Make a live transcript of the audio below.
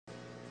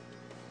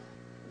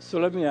So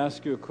let me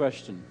ask you a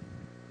question.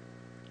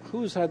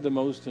 Who's had the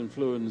most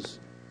influence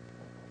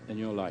in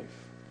your life?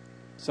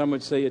 Some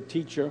would say a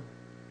teacher.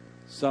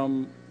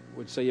 Some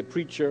would say a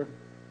preacher.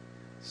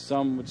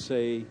 Some would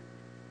say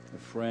a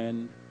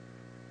friend.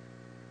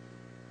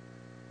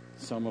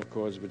 Some, of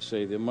course, would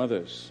say their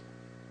mothers.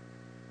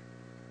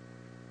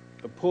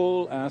 A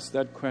poll asked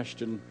that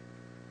question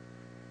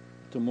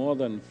to more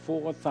than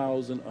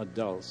 4,000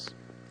 adults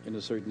in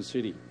a certain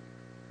city.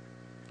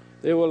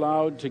 They were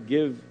allowed to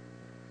give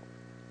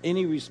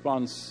any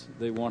response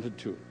they wanted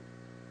to.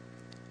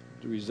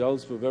 The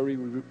results were very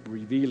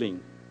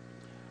revealing.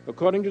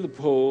 According to the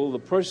poll, the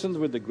person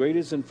with the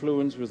greatest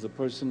influence was the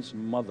person's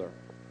mother.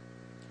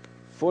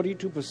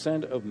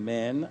 42% of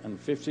men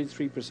and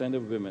 53%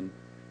 of women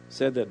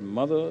said that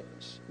mother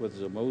was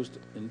the most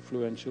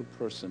influential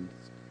person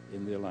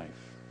in their life.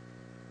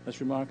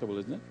 That's remarkable,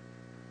 isn't it?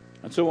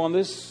 And so on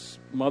this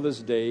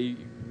Mother's Day,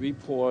 we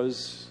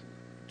pause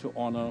to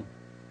honor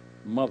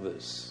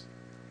mothers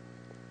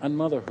and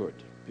motherhood,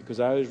 because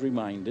I was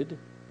reminded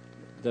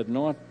that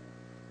not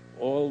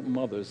all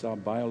mothers are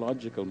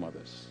biological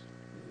mothers.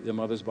 They're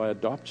mothers by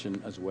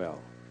adoption as well.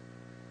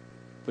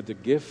 But the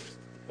gift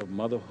of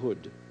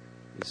motherhood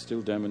is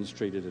still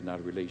demonstrated in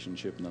that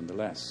relationship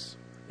nonetheless.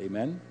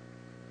 Amen?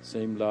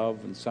 Same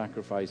love and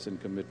sacrifice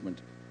and commitment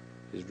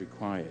is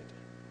required.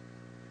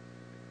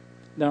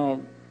 Now,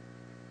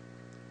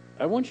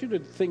 I want you to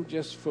think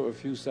just for a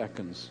few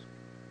seconds.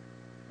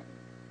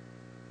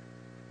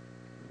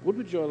 What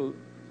would your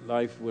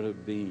life would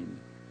have been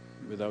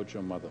without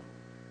your mother?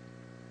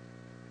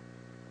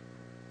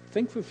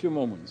 Think for a few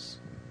moments.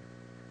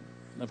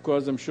 And of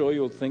course, I'm sure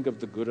you'll think of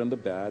the good and the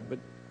bad, but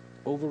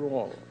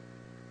overall,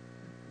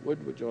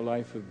 what would your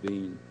life have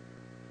been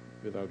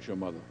without your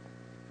mother?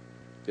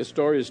 This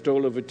story is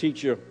told of a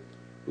teacher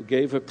who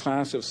gave her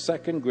class of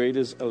second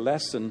graders a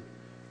lesson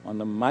on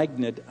the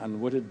magnet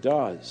and what it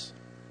does.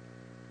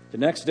 The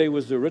next day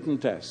was the written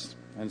test,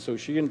 and so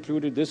she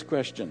included this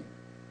question.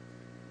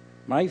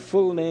 My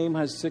full name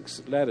has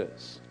 6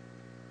 letters.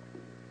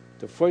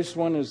 The first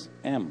one is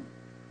M.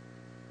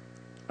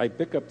 I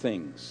pick up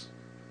things.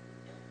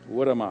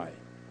 What am I?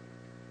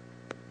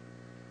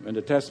 When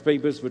the test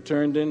papers were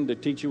turned in, the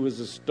teacher was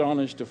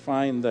astonished to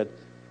find that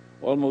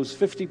almost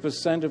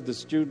 50% of the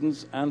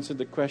students answered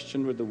the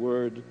question with the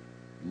word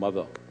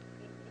mother.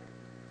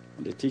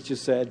 And the teacher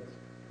said,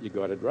 you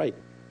got it right.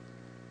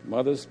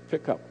 Mothers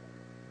pick up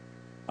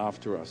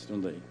after us,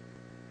 don't they?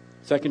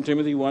 2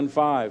 Timothy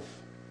 1:5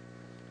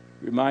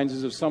 reminds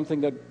us of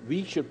something that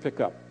we should pick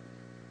up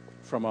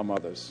from our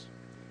mothers.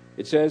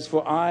 It says,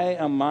 for I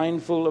am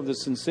mindful of the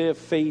sincere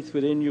faith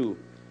within you,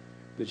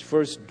 which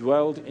first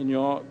dwelt in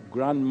your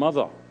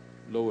grandmother,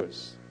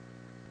 Lois,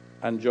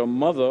 and your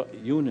mother,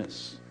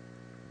 Eunice,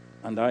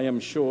 and I am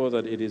sure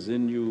that it is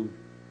in you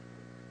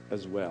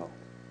as well.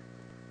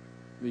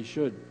 We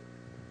should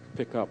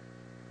pick up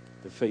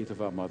the faith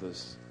of our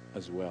mothers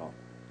as well.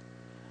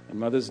 And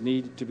mothers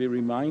need to be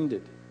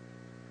reminded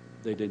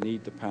that they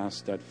need to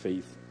pass that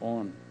faith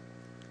on.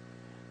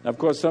 Now, of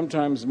course,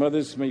 sometimes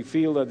mothers may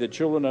feel that their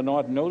children are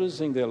not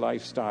noticing their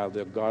lifestyle,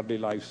 their godly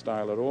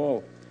lifestyle at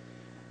all.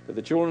 That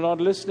the children are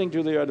not listening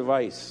to their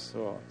advice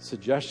or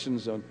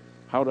suggestions on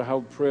how to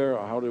have prayer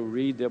or how to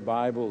read their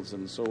Bibles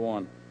and so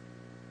on.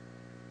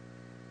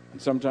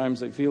 And sometimes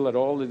they feel that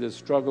all of their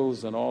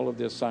struggles and all of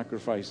their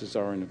sacrifices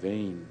are in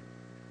vain.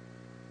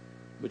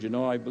 But you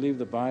know, I believe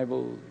the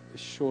Bible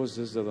assures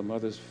us that the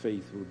mother's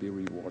faith will be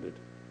rewarded.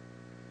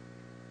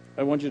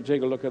 I want you to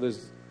take a look at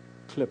this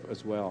clip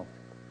as well.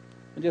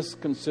 And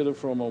just consider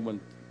for a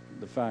moment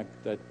the fact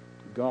that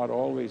God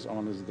always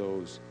honors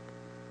those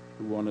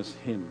who honors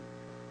Him.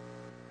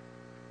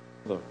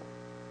 Who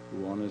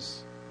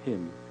honors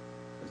Him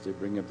as they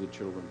bring up their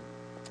children.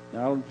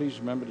 Now, Alan, please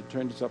remember to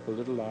turn this up a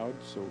little loud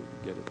so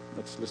we get it.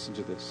 Let's listen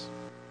to this.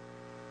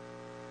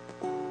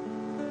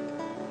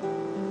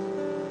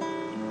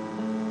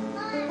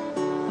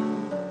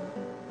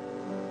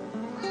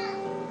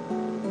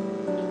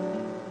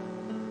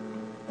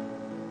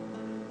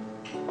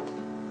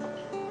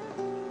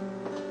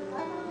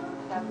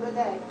 Have a good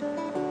day.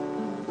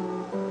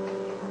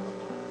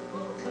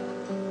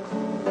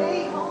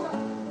 Hey, hold on.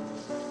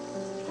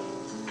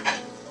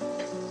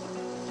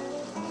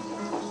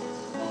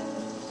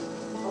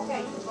 Okay,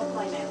 you can go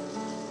play now.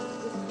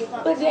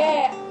 But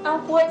Dad,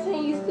 I'm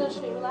 14, you still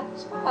treat me like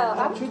a child.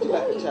 I treat you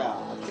like a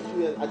child. I treat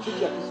you like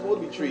you're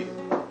supposed to be treated.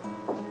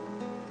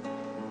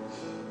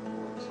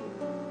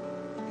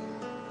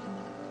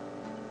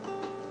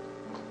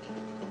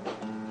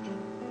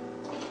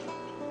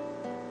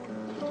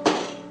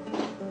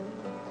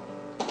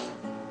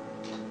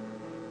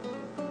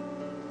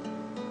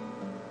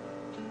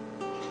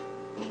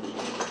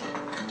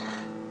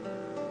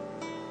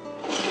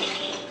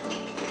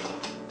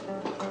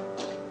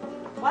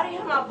 Why do you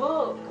have my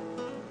book?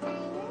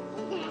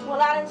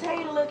 Well, I didn't tell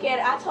you to look at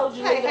it. I told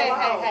you to leave it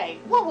alone. Hey.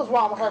 What was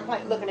wrong with her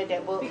looking at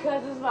that book?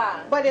 Because it's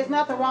mine. But there's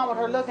nothing wrong with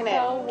her looking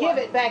at So it. Give what?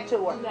 it back to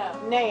her.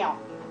 No. Now.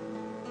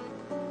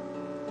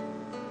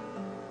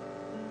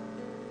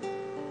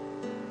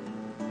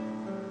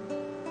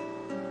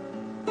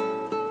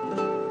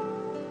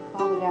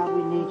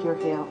 need your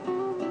help.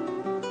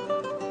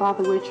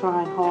 Father, we're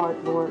trying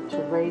hard, Lord, to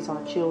raise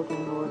our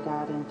children, Lord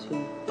God, and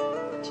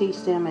to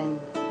teach them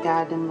and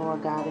guide them,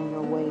 Lord God, in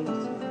your ways.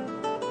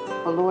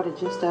 But Lord, it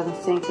just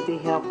doesn't seem to be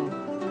helping.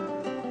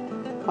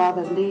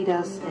 Father, lead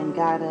us and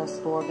guide us,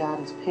 Lord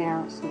God, as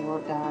parents,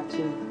 Lord God,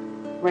 to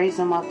raise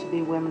them up to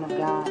be women of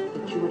God,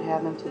 that you would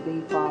have them to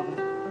be,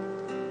 Father.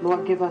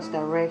 Lord, give us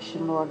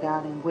direction, Lord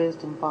God, and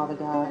wisdom, Father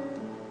God,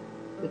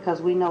 because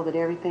we know that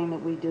everything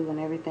that we do and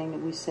everything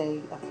that we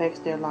say affects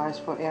their lives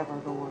forever,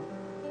 Lord.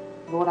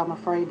 Lord, I'm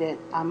afraid that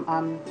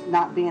I'm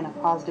not being a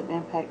positive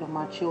impact on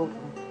my children.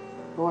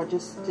 Lord,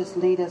 just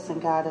lead us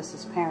and guide us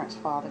as parents,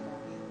 Father God.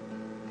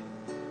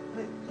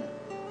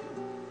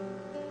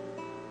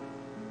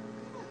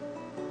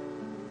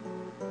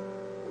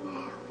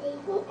 Now, baby,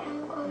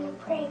 I'm going to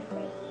pray for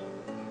you.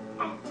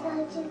 I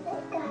told you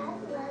that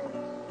God loves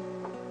you.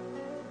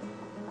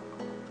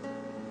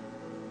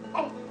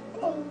 And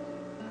thank you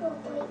for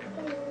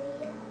waking me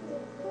up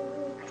this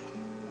morning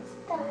and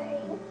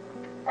starting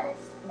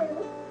us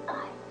through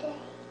our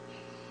day,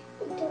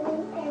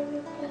 doing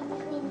everything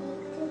we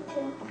need to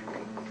do.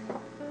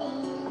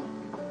 And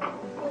I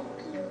thank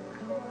you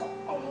for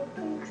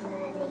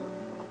everybody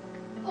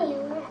and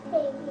my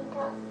baby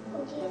dog.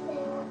 In Jesus'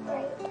 name I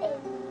pray, amen.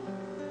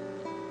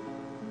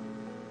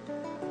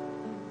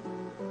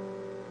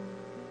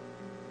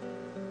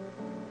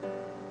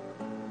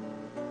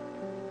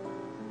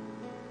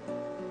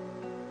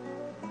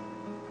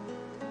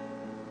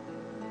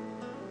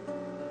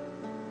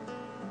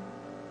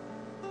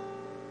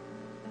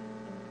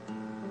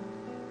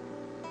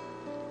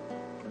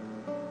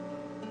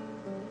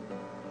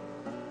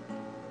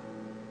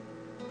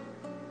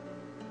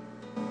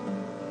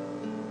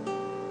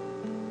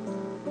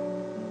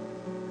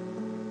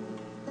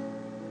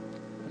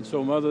 And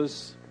so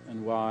mothers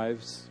and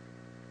wives,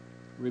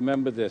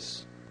 remember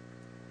this.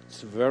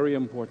 It's a very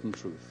important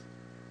truth.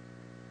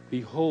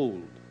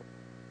 Behold,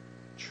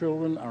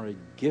 children are a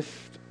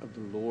gift of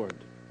the Lord.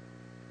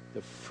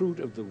 The fruit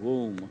of the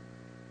womb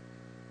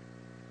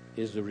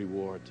is the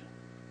reward.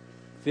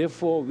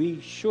 Therefore, we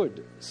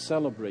should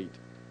celebrate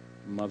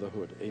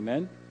motherhood.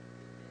 Amen?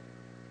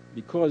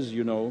 Because,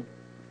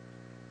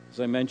 as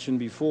I mentioned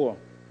before,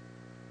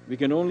 we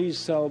can only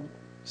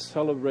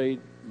celebrate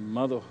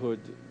motherhood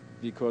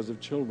because of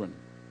children.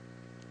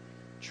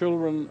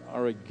 Children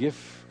are a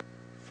gift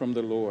from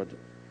the Lord,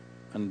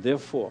 and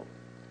therefore,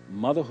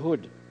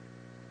 motherhood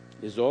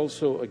is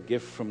also a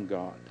gift from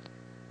God.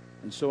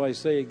 And so I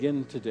say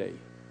again today,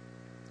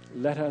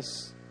 let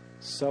us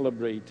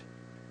celebrate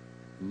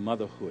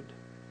motherhood.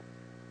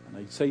 And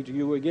I say to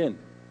you again,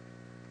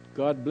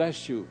 God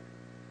bless you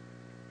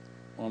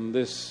on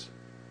this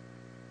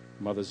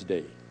Mother's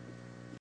Day.